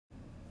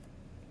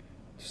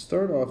To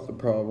start off the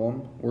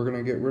problem, we're going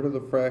to get rid of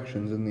the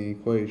fractions in the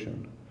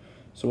equation.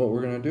 So what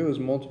we're going to do is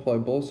multiply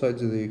both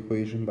sides of the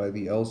equation by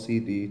the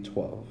LCD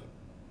 12.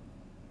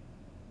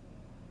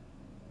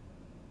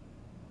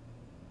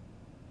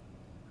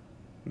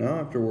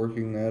 Now after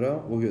working that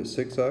out, we'll get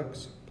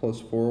 6x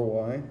plus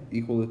 4y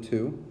equal to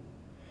 2.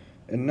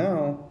 And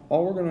now,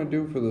 all we're going to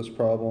do for this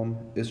problem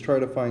is try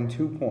to find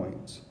 2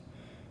 points.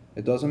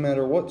 It doesn't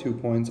matter what 2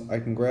 points, I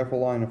can graph a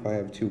line if I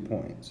have 2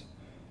 points.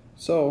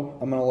 So,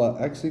 I'm going to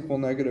let x equal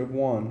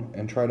 -1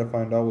 and try to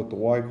find out what the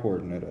y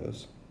coordinate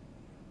is.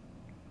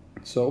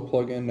 So,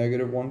 plug in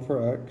 -1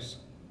 for x,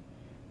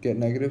 get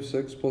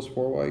 -6 plus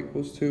 4y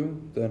equals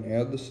 2, then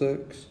add the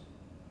 6,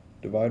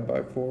 divide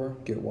by 4,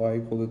 get y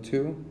equal to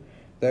 2.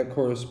 That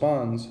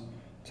corresponds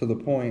to the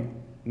point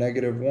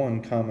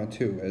 -1,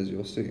 2, as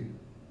you'll see.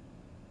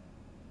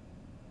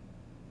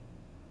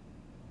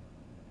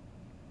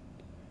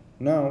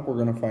 Now we're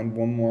going to find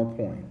one more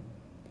point.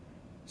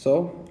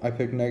 So I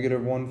picked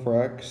 -1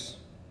 for x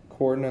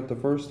coordinate the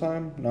first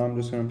time. Now I'm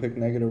just going to pick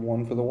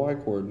 -1 for the y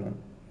coordinate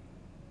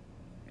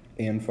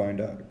and find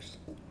x.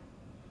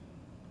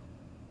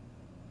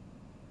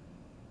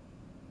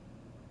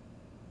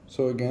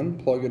 So again,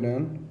 plug it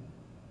in.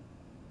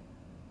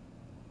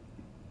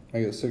 I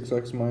get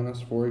 6x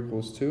minus 4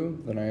 equals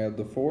 2. Then I add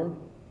the 4,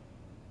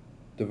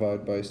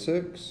 divide by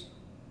 6,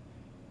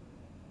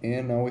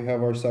 and now we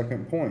have our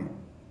second point.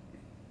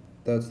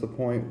 That's the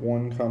point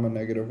 1,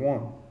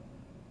 -1.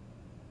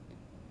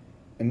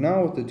 And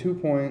now with the 2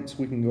 points,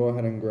 we can go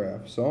ahead and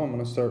graph. So I'm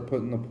going to start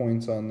putting the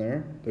points on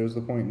there. There's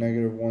the point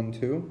 -1,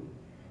 2.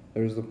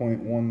 There's the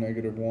point 1,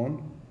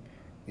 -1.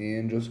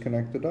 And just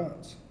connect the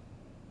dots.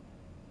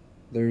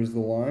 There's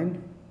the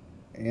line.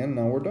 And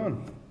now we're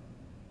done.